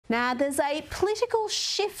Now, there's a political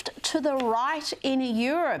shift to the right in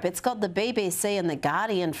Europe. It's got the BBC and the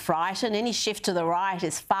Guardian frightened. Any shift to the right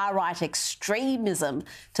is far-right extremism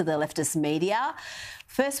to the leftist media.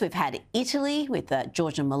 First, we've had Italy with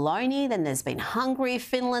Giorgia Meloni. Then there's been Hungary,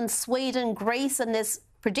 Finland, Sweden, Greece, and there's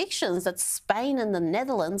predictions that Spain and the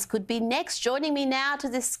Netherlands could be next. Joining me now to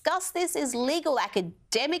discuss this is legal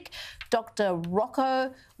academic Dr.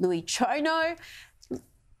 Rocco Loiacono.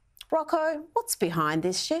 Rocco, what's behind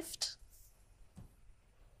this shift?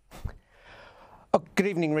 Oh, good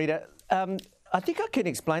evening, Rita. I think I can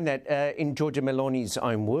explain that in Giorgia Meloni's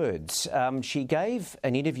own words. She gave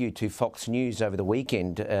an interview to Fox News over the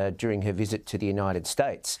weekend during her visit to the United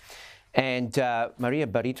States. And Maria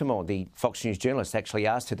Baritomo, the Fox News journalist, actually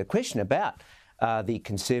asked her the question about the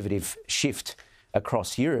conservative shift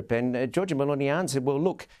across Europe. And Giorgia Meloni answered, well,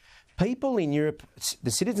 look, people in Europe, the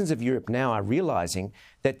citizens of Europe now are realising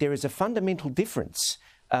that there is a fundamental difference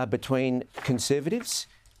between conservatives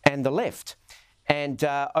and the left. And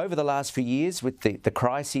over the last few years, with the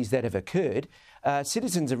crises that have occurred,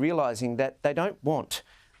 citizens are realising that they don't want,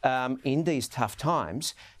 in these tough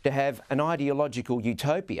times, to have an ideological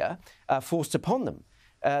utopia forced upon them.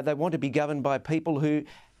 They want to be governed by people who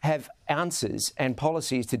have answers and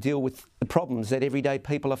policies to deal with the problems that everyday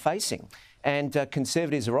people are facing. And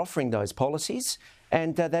Conservatives are offering those policies,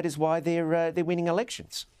 and that is why they're winning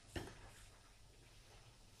elections.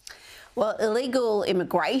 Well, illegal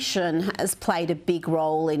immigration has played a big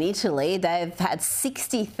role in Italy. They've had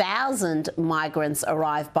 60,000 migrants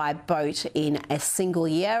arrive by boat in a single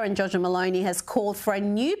year, and Giorgia Meloni has called for a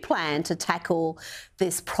new plan to tackle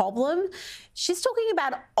this problem. She's talking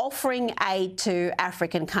about offering aid to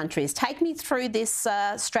African countries. Take me through this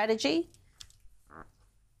strategy.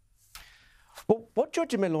 Well, what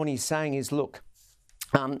Giorgia Meloni is saying is, look,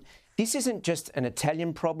 this isn't just an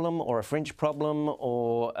Italian problem or a French problem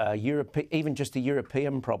or even just a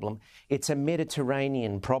European problem. It's a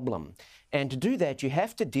Mediterranean problem. And to do that, you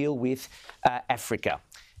have to deal with Africa.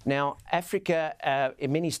 Now, Africa,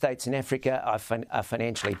 in many states in Africa are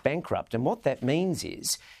financially bankrupt. And what that means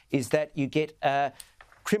is that you get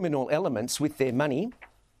criminal elements with their money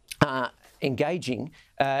engaging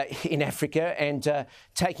in Africa and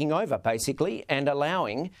taking over, basically, and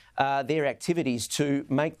allowing their activities to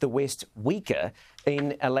make the West weaker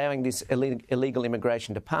in allowing this illegal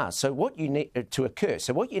immigration to pass. So what you need to occur,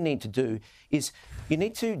 so what you need to do is you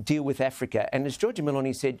need to deal with Africa. And as Giorgia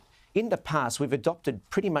Meloni said, in the past, we've adopted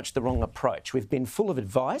pretty much the wrong approach. We've been full of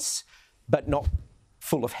advice, but not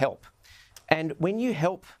full of help. And when you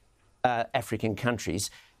help African countries,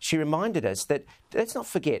 she reminded us that, let's not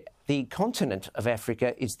forget, the continent of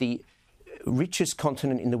Africa is the richest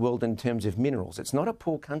continent in the world in terms of minerals. It's not a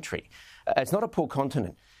poor country. It's not a poor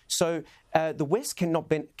continent. So the West can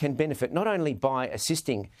benefit not only by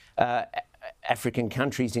assisting African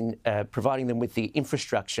countries in providing them with the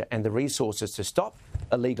infrastructure and the resources to stop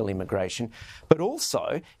illegal immigration, but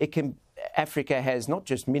also Africa has not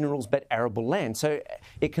just minerals but arable land. So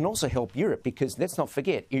it can also help Europe because, let's not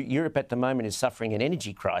forget, Europe at the moment is suffering an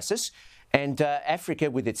energy crisis, and Africa,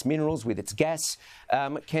 with its minerals, with its gas,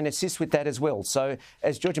 can assist with that as well. So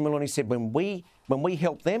as Giorgia Meloni said, when we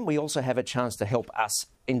help them, we also have a chance to help us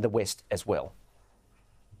in the West as well.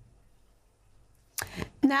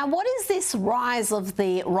 Now, what does this rise of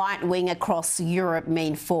the right wing across Europe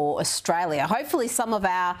mean for Australia? Hopefully some of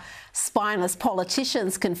our spineless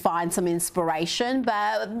politicians can find some inspiration,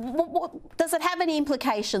 but does it have any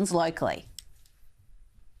implications locally?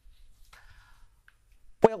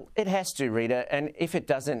 Well, it has to, Rita, and if it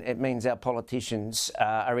doesn't, it means our politicians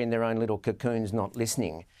are in their own little cocoons not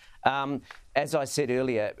listening. As I said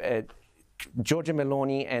earlier, Giorgia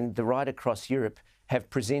Meloni and the right across Europe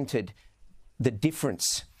have presented the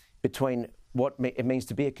difference between what it means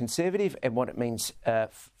to be a conservative and what it means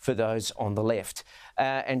for those on the left.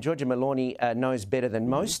 And Giorgia Meloni knows better than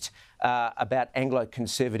most about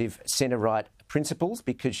Anglo-conservative centre-right principles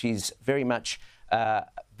because she's very much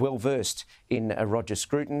well-versed in Roger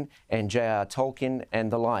Scruton and J.R. Tolkien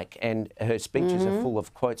and the like, and her speeches are full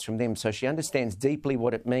of quotes from them. So she understands deeply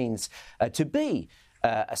what it means to be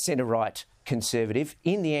a centre-right conservative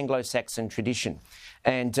in the Anglo-Saxon tradition.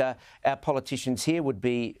 And our politicians here would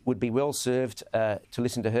be well served to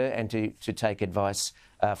listen to her and to take advice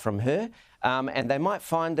from her. And they might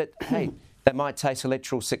find that, hey, they might taste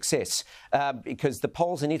electoral success because the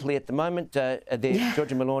polls in Italy at the moment,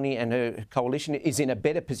 Giorgia Meloni and her coalition is in a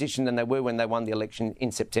better position than they were when they won the election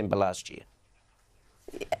in September last year.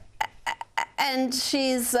 And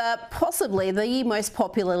she's possibly the most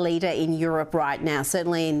popular leader in Europe right now,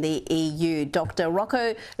 certainly in the EU. Dr.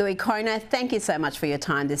 Rocco Loiacono, thank you so much for your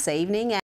time this evening.